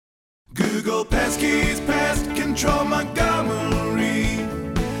Google Pesky's Pest Control Montgomery.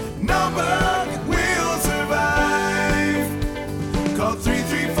 Nobody will survive. Call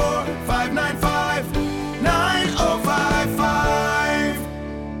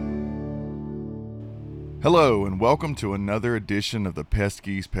 334-595-9055. Hello and welcome to another edition of the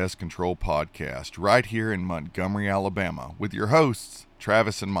Pesky's Pest Control Podcast right here in Montgomery, Alabama with your hosts,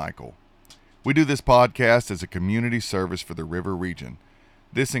 Travis and Michael. We do this podcast as a community service for the river region.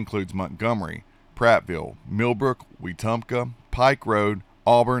 This includes Montgomery, Prattville, Millbrook, Wetumpka, Pike Road,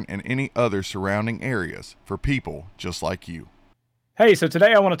 Auburn, and any other surrounding areas for people just like you. Hey, so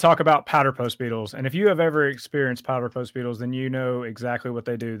today I want to talk about powderpost beetles. And if you have ever experienced powderpost beetles, then you know exactly what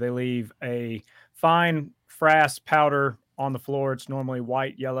they do. They leave a fine frass powder on the floor. It's normally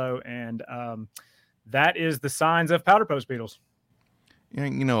white, yellow, and that is the signs of powderpost beetles.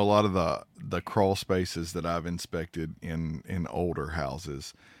 You know, a lot of the crawl spaces that I've inspected in older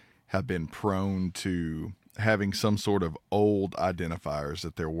houses have been prone to having some sort of old identifiers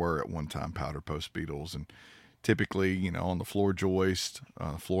that there were at one time powderpost beetles. And typically, you know, on the floor joist,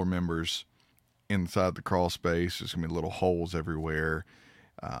 floor members inside the crawl space, there's going to be little holes everywhere.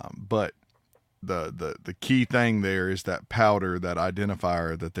 But the key thing there is that powder, that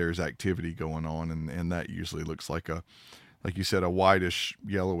identifier that there's activity going on. And that usually looks like like you said, a whitish,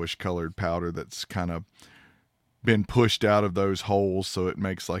 yellowish colored powder that's kind of been pushed out of those holes. So it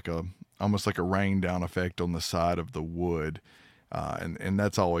makes almost like a rain down effect on the side of the wood. And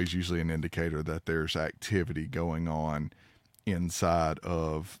that's always usually an indicator that there's activity going on inside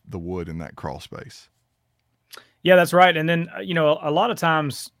of the wood in that crawl space. Yeah, that's right. And then, you know, a lot of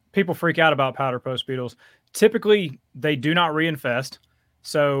times people freak out about powderpost beetles. Typically, they do not reinfest.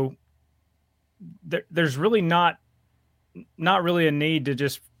 So there's really not really a need to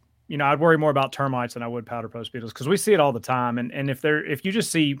just, you know, I'd worry more about termites than I would powderpost beetles because we see it all the time. And if you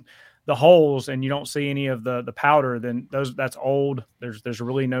just see the holes and you don't see any of the powder, then that's old. There's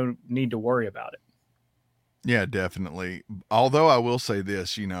really no need to worry about it. Yeah, definitely. Although I will say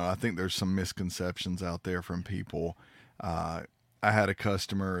this, you know, I think there's some misconceptions out there from people. I had a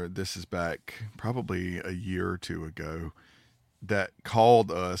customer, this is back probably a year or two ago, that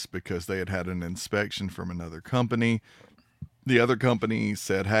called us because they had an inspection from another company. The other company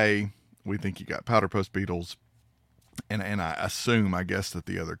said, hey, we think you got powderpost beetles. And I assume, I guess, that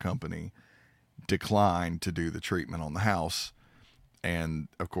the other company declined to do the treatment on the house. And,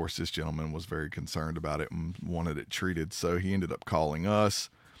 of course, this gentleman was very concerned about it and wanted it treated. So he ended up calling us.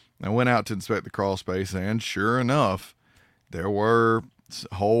 I went out to inspect the crawl space, and sure enough, there were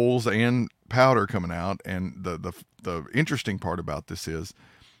holes and powder coming out. And the interesting part about this is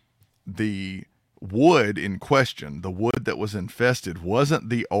the wood in question, the wood that was infested, wasn't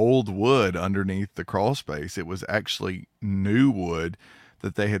the old wood underneath the crawl space. It was actually new wood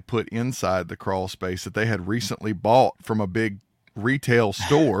that they had put inside the crawl space that they had recently bought from a big retail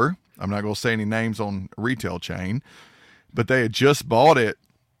store. I'm not going to say any names on a retail chain, but they had just bought it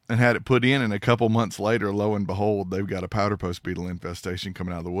and had it put in, and a couple months later, lo and behold, they've got a powderpost beetle infestation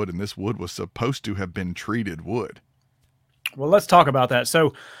coming out of the wood, and this wood was supposed to have been treated wood. Well, let's talk about that.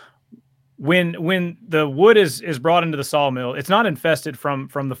 So when the wood is brought into the sawmill, it's not infested from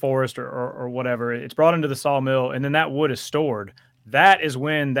the forest or whatever. It's brought into the sawmill, and then that wood is stored. That is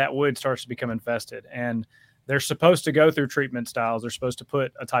when that wood starts to become infested. And they're supposed to go through treatment styles. They're supposed to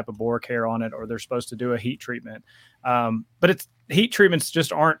put a type of boric hair on it, or they're supposed to do a heat treatment. But heat treatments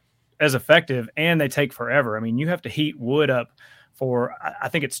just aren't as effective, and they take forever. I mean, you have to heat wood up for, I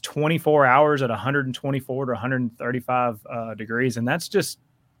think it's 24 hours at 124 to 135 degrees. And that's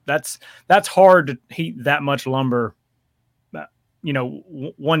hard to heat that much lumber, you know,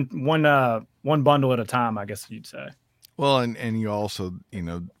 one bundle at a time, I guess you'd say. Well, and you also, you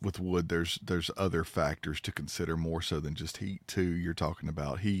know, with wood, there's other factors to consider more so than just heat too. You're talking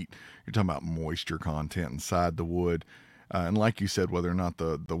about heat, you're talking about moisture content inside the wood. And like you said, whether or not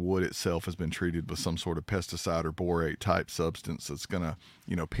the wood itself has been treated with some sort of pesticide or borate type substance that's going to,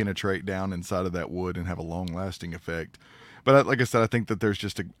 you know, penetrate down inside of that wood and have a long lasting effect. But like I said, I think that there's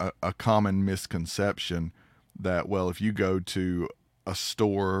just a common misconception that, well, if you go to a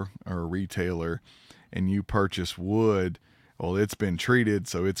store or a retailer and you purchase wood, well, it's been treated,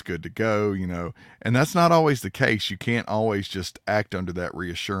 so it's good to go, you know. And that's not always the case. You can't always just act under that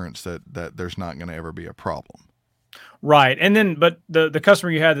reassurance that there's not going to ever be a problem. Right. And then, but the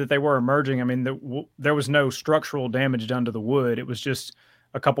customer you had that they were emerging, I mean, there was no structural damage done to the wood. It was just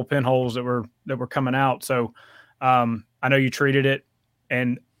a couple pinholes that were coming out. So I know you treated it,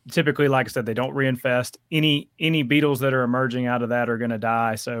 and typically, like I said, they don't reinfest. Any beetles that are emerging out of that are going to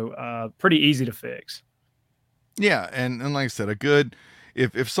die. So pretty easy to fix. Yeah. And like I said, a good,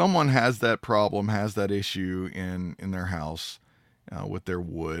 if someone has that problem, has that issue in their house with their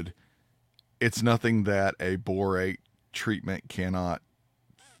wood, it's nothing that a borate treatment cannot,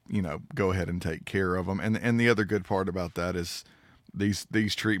 go ahead and take care of them. And the other good part about that is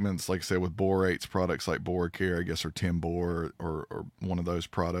these treatments, like I said, with borates, products like Boracare, I guess, or Timbor or one of those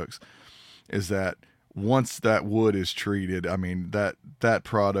products, is that once that wood is treated, I mean, that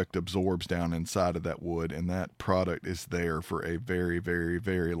product absorbs down inside of that wood, and that product is there for a very, very,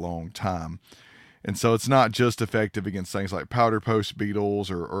 very long time. And so it's not just effective against things like powderpost beetles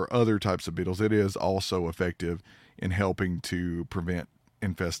or other types of beetles. It is also effective in helping to prevent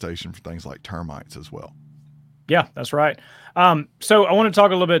infestation for things like termites as well. Yeah, that's right. So I want to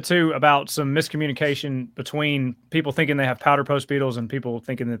talk a little bit too about some miscommunication between people thinking they have powderpost beetles and people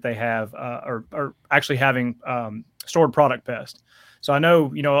thinking that they have or actually having stored product pest. So I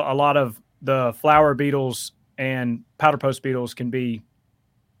know, a lot of the flower beetles and powderpost beetles can be,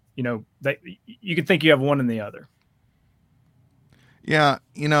 you can think you have one and the other. Yeah,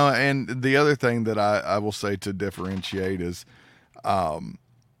 and the other thing that I will say to differentiate is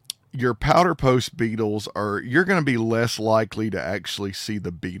your powderpost beetles you're going to be less likely to actually see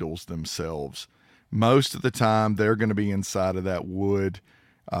the beetles themselves. Most of the time, they're going to be inside of that wood.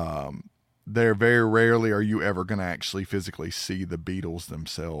 They're very rarely are you ever going to actually physically see the beetles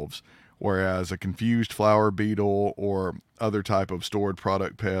themselves. Whereas a confused flower beetle or other type of stored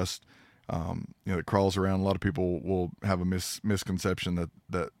product pest, that crawls around, a lot of people will have a misconception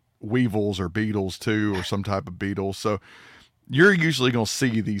that weevils are beetles too, or some type of beetle. So you're usually going to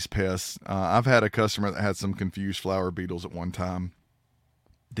see these pests. I've had a customer that had some confused flower beetles at one time.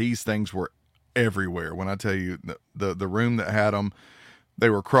 These things were everywhere. When I tell you the room that had them, they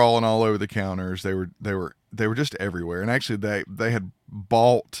were crawling all over the counters. They were just everywhere. And actually they had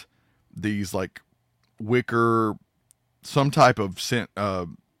bought these like wicker, some type of scent,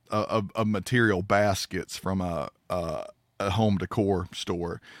 of material baskets from a home decor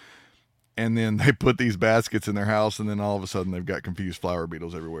store. And then they put these baskets in their house, and then all of a sudden they've got confused flower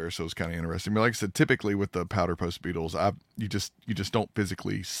beetles everywhere. So it's kind of interesting. But like I said, typically with the powderpost beetles, you just don't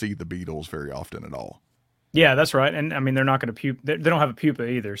physically see the beetles very often at all. Yeah, that's right. And I mean, they're not going to they don't have a pupa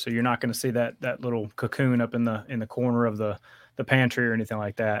either, so you're not going to see that little cocoon up in the corner of the pantry or anything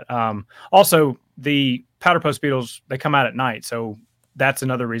like that. Also, the powderpost beetles, they come out at night, so that's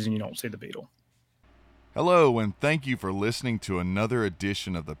another reason you don't see the beetle. Hello, and thank you for listening to another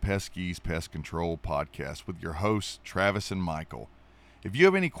edition of the Pesky's Pest Control Podcast with your hosts, Travis and Michael. If you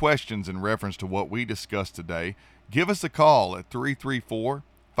have any questions in reference to what we discussed today, give us a call at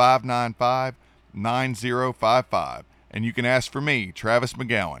 334-595-9055, and you can ask for me, Travis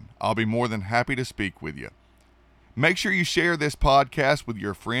McGowin. I'll be more than happy to speak with you. Make sure you share this podcast with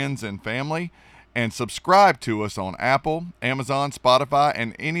your friends and family, and subscribe to us on Apple, Amazon, Spotify,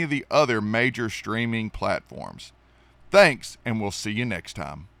 and any of the other major streaming platforms. Thanks, and we'll see you next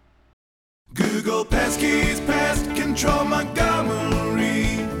time. Google Pesky's Pest Control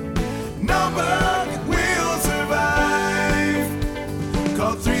Montgomery. Number